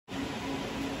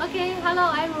Okay,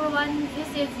 hello everyone. This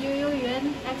is Yu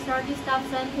Yuan, XRD staff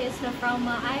scientist from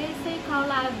IAC Cloud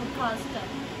Lab course.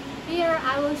 Here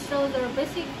I will show the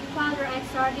basic powder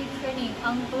XRD training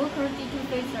on bruker D2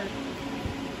 phaser.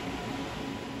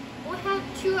 We have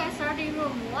two XRD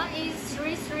rooms. One is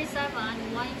 337 and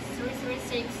one is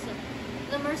 336.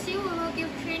 The machine we will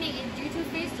give training in D2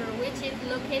 phaser, which is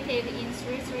located in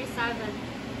 337.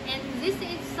 And this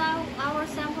is our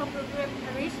sample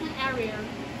preparation area.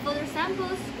 For the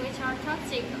samples which are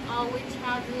toxic or which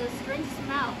have a strange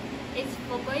smell, it's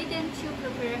forbidden to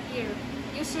prepare here.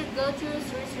 You should go to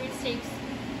 336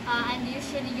 and you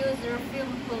should use the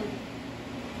film hood.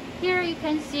 Here you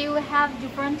can see we have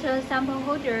different sample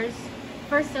holders.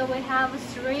 First we have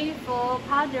 3 for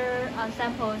powder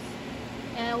samples.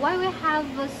 Why we have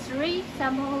 3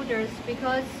 sample holders?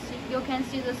 Because you can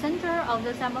see the center of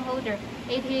the sample holder.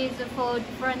 It is for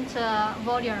different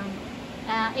volume.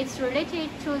 It's related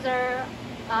to the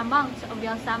amount of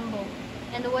your sample.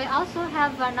 And we also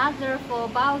have another for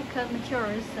bulk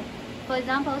materials. For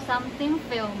example, some thin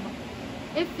film.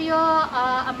 If your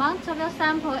amount of your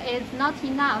sample is not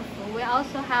enough, we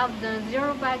also have the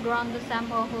zero background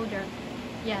sample holder.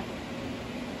 Yeah.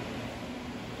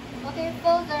 Okay,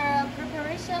 for the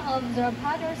preparation of the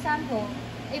powder sample,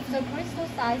 if the crystal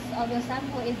size of your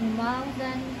sample is more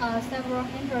than several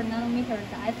hundred nanometers,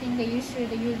 I think you should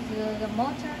use the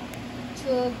mortar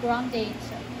to ground it.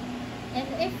 And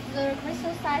if the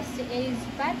crystal size is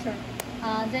better,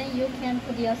 then you can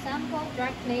put your sample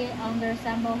directly on the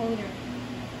sample holder.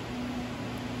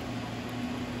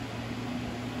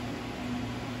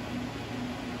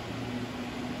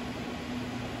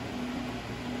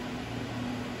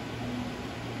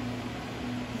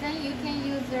 Then you can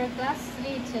use the glass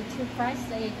slit to press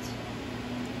it.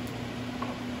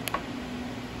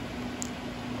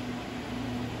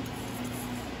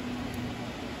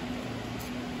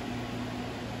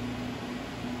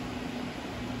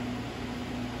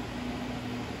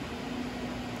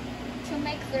 To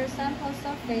make the sample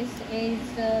surface is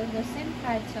the same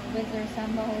height with the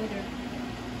sample holder.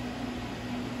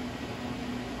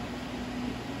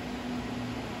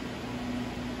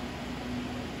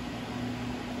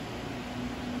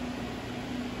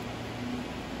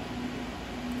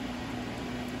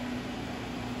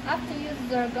 After you use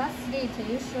the glass slit,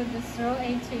 you should throw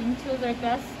it into the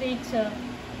glass slit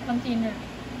container.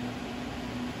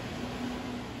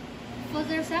 For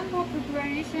the sample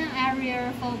preparation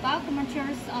area for bulk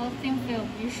materials or thin film,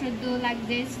 you should do like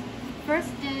this.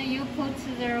 First, you put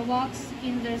the wax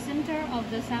in the center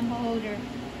of the sample holder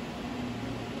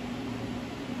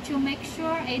to make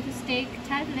sure it sticks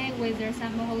tightly with the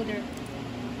sample holder.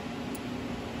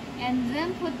 And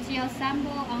then put your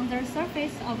sample on the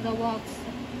surface of the wax.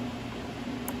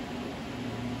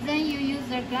 Then you use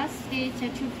the glass slit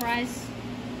to press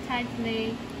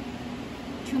tightly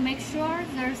to make sure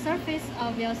the surface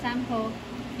of your sample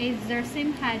is the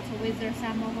same height with the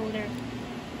sample holder.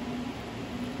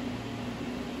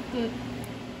 Good.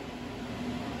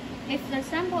 If the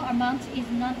sample amount is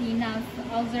not enough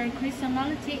or the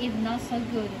crystallinity is not so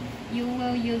good, you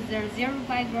will use the zero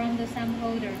background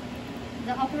sample holder.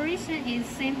 The operation is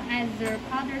same as the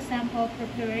powder sample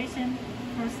preparation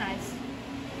process.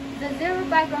 The zero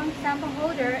background sample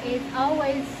holder is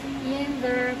always in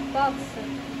the box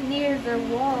near the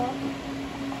wall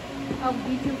of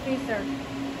D2 phaser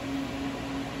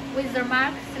with the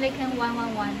mark silicon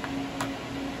 111.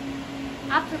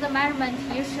 After the measurement,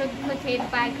 you should put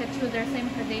it back to the same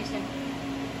position.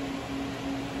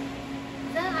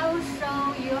 Then I will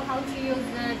show you how to use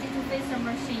the D2 phaser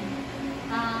machine.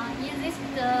 In this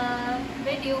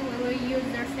video, we will use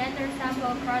the standard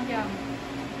sample accordion.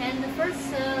 And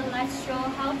first, let's show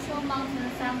how to mount the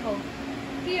sample.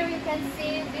 Here you can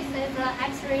see this is the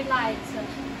X-ray light.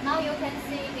 Now you can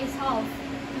see it's off.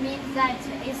 It means that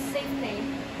it's safety.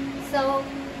 So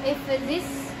if this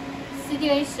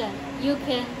situation, you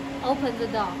can open the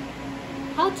door.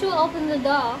 How to open the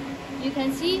door? You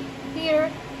can see here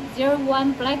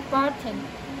 01 black button.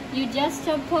 You just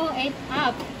pull it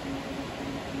up.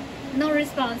 No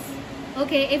response.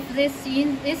 Okay, if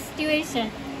in this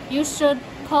situation, you should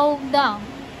pull down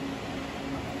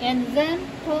and then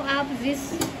pull up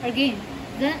this again.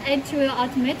 Then it will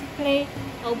automatically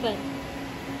open.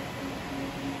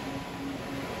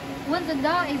 When the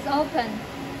door is open,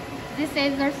 this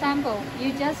is the sample.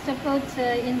 You just put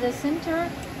in the center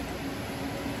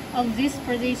of this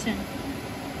position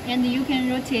and you can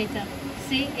rotate.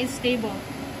 See, it's stable.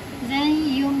 Then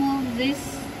you move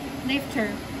this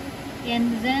lifter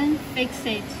and then fix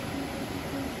it.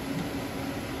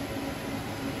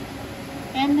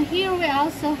 And here we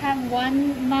also have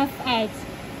one muff edge.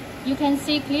 you can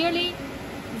see clearly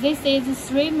this is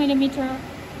 3 mm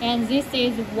and this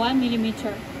is 1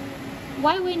 mm.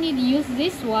 Why we need to use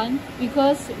this one?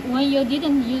 Because when you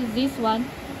didn't use this one,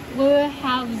 we will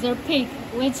have the peak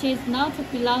which is not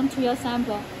belong to your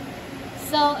sample.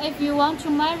 So if you want to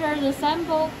measure the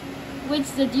sample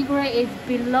which the degree is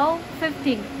below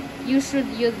 15, you should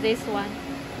use this one.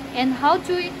 And how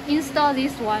to install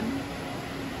this one?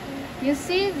 You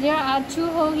see there are 2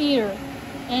 holes here,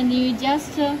 and you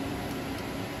just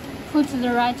put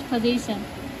the right position.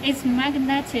 It's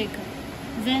magnetic.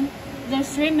 Then the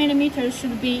 3 mm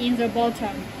should be in the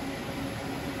bottom.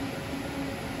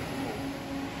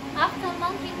 After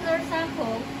mounting the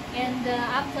sample and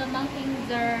after mounting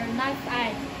the knife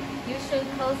edge, you should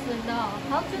close the door.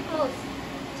 How to close?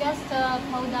 Just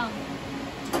pull down.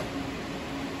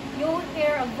 You will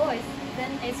hear a voice,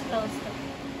 then it's closed.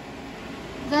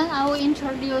 Then I will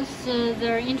introduce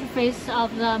the interface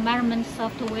of the measurement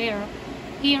software.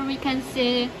 Here we can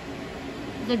see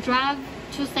the drive,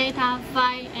 2 theta,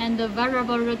 phi, and the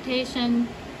variable rotation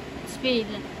speed.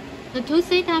 The 2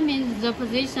 theta means the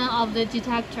position of the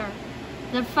detector.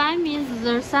 The phi means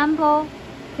the sample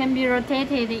can be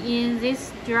rotated in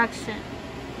this direction.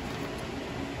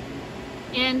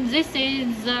 And this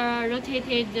is the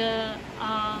rotated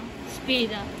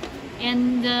speed.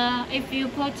 And if you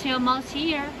put your mouse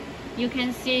here, you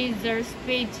can see the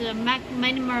speed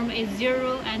minimum is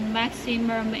 0 and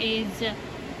maximum is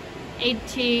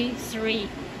 83.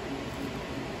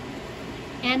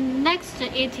 And next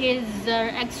it is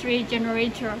the X-ray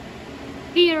generator.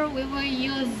 Here we will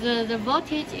use the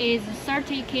voltage is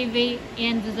 30 kV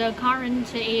and the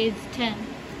current is 10.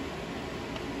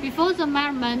 Before the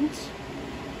measurement,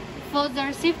 for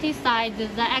the safety side,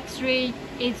 the X-ray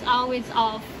is always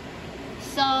off.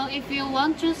 So if you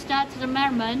want to start the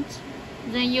measurement,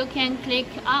 then you can click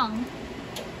on.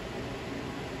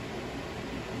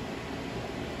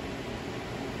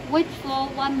 Wait for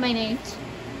 1 minute,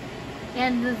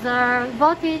 and the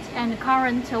voltage and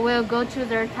current will go to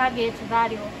their target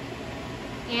value.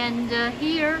 And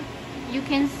here you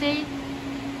can see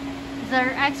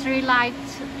the X-ray light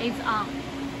is on.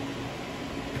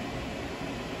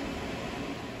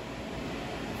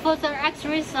 For the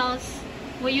X-ray source,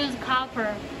 we use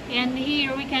copper, and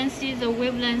here we can see the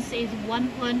wavelength is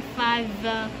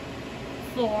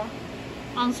 1.54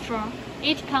 angstrom.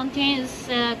 It contains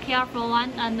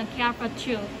KR1 and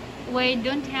KR2. We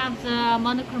don't have the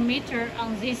monochromator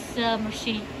on this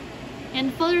machine.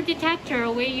 And for the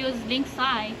detector, we use lynx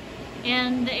eye,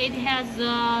 and it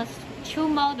has 2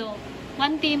 models,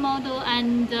 1D model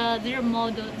and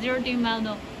 0D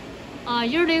model.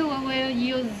 Usually we will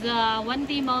use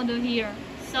 1D model here.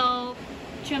 So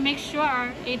to make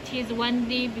sure it is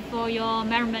 1D before your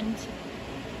measurement.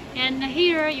 And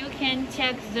here you can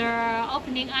check the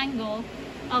opening angle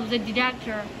of the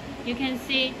detector. You can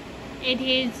see it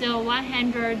is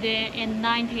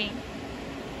 190.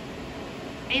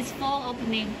 It's full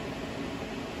opening.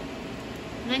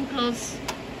 Then close.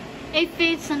 If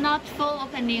it's not full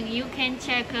opening, you can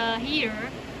check here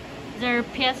the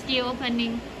PSD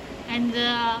opening and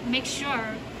make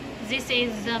sure this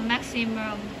is the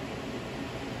maximum.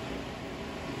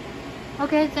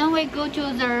 Okay, then we go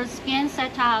to the scan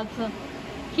setup.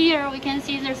 Here we can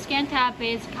see the scan tab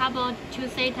is coupled to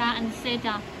theta and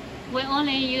theta. We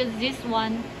only use this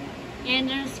one. And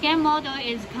the scan model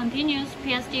is continuous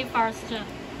PSD first.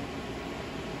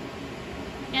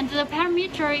 And the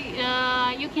parameter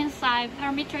you can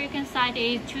set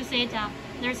is 2 theta,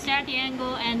 the start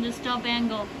angle and the stop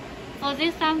angle. For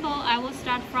this sample, I will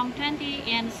start from 20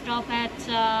 and stop at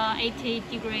 80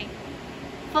 degree.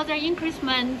 For the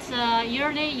increment,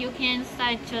 usually you can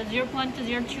set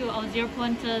 0.02 or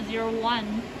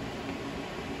 0.01.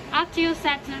 After you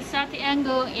set the start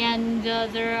angle and the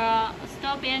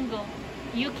stop angle,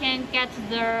 you can get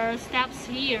the steps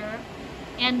here,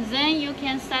 and then you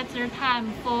can set the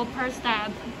time for per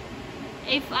step.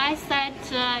 If I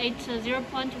set it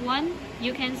 0.1,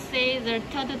 you can see the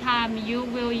total time you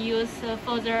will use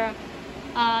for the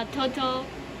total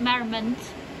measurement.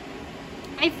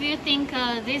 If you think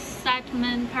this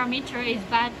segment parameter is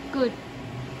good.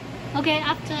 Okay,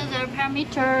 after the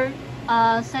parameter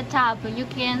setup, you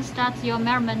can start your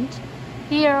measurement.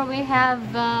 Here we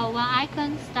have one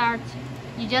icon, start.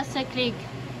 You just click.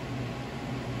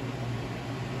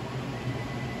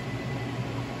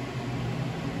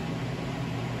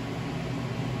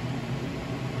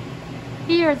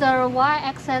 Here the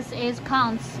y-axis is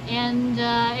counts, and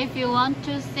if you want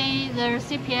to see the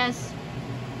CPS,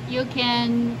 you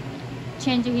can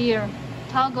change here,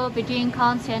 toggle between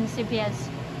counts and CPS.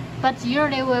 But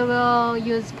usually we will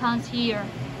use counts here.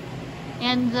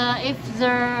 And if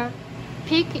the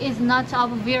peak is not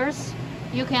obvious,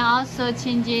 you can also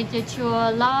change it to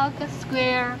a log,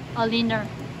 square, or linear.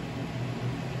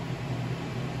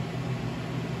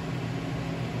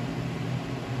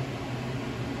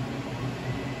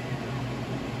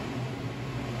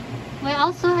 We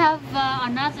also have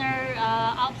another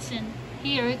option.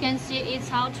 Here you can see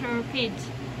it's auto repeat.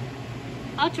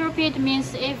 Auto repeat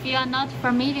means if you are not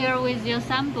familiar with your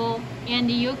sample,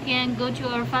 and you can go to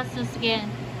a faster scan.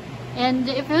 And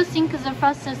if you think the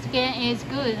faster scan is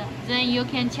good, then you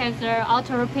can check the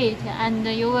auto repeat and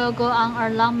you will go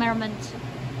on a long measurement.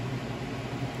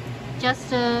 Just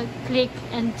click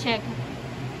and check.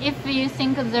 If you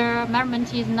think the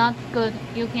measurement is not good,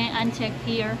 you can uncheck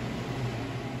here.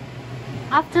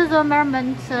 After the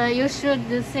measurement, you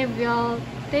should save your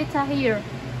data here.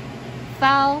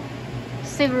 File,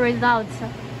 save results.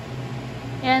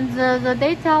 And the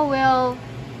data will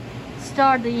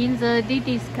stored in the D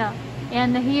disk.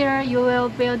 And here you will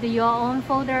build your own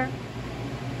folder.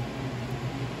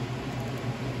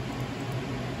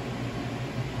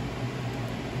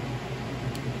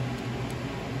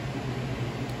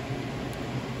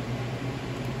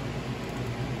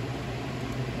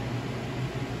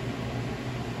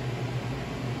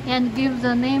 And give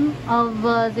the name of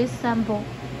this sample.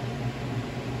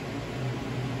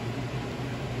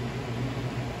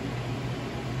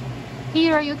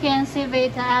 Here you can save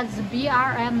it as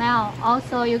BRML.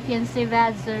 Also you can save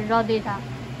as raw data.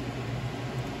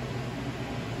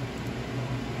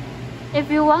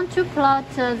 If you want to plot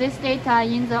this data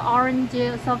in the Orange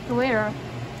software,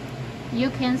 you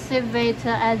can save it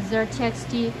as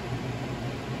TXT.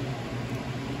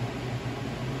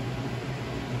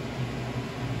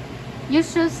 You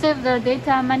should save the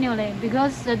data manually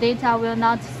because the data will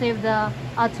not save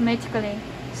automatically.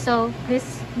 So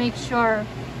please make sure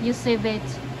you save it.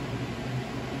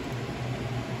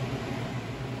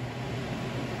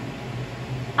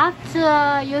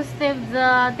 After you save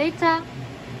the data,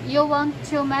 you want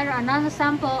to measure another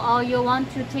sample or you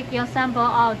want to take your sample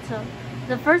out.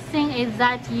 The first thing is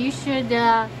that you should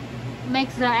make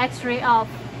the X-ray off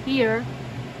here.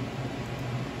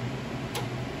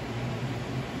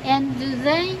 And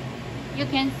then you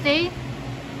can see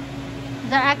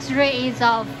the X-ray is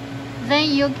off. Then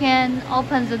you can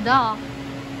open the door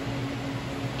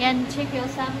and take your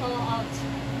sample out.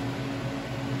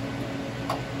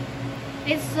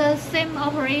 It's the same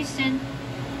operation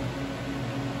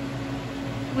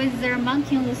with the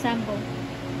mounting the sample.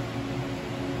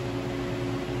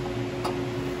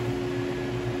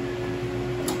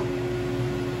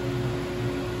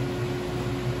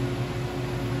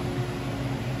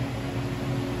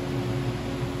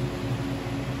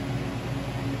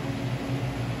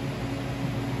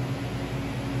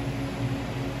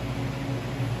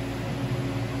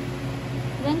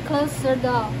 Then close the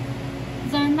door.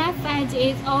 The knife edge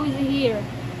is always here.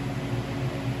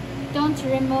 Don't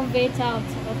remove it out,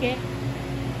 okay?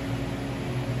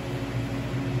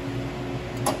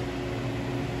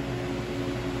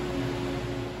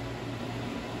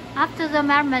 After the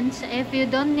measurement, if you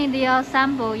don't need your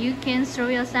sample, you can throw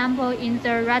your sample in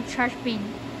the red trash bin.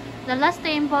 The last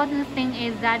important thing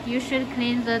is that you should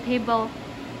clean the table,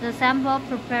 the sample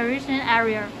preparation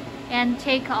area, and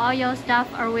take all your stuff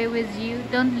away with you.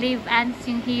 Don't leave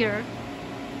anything here.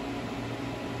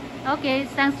 Okay,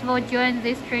 thanks for joining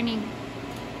this training.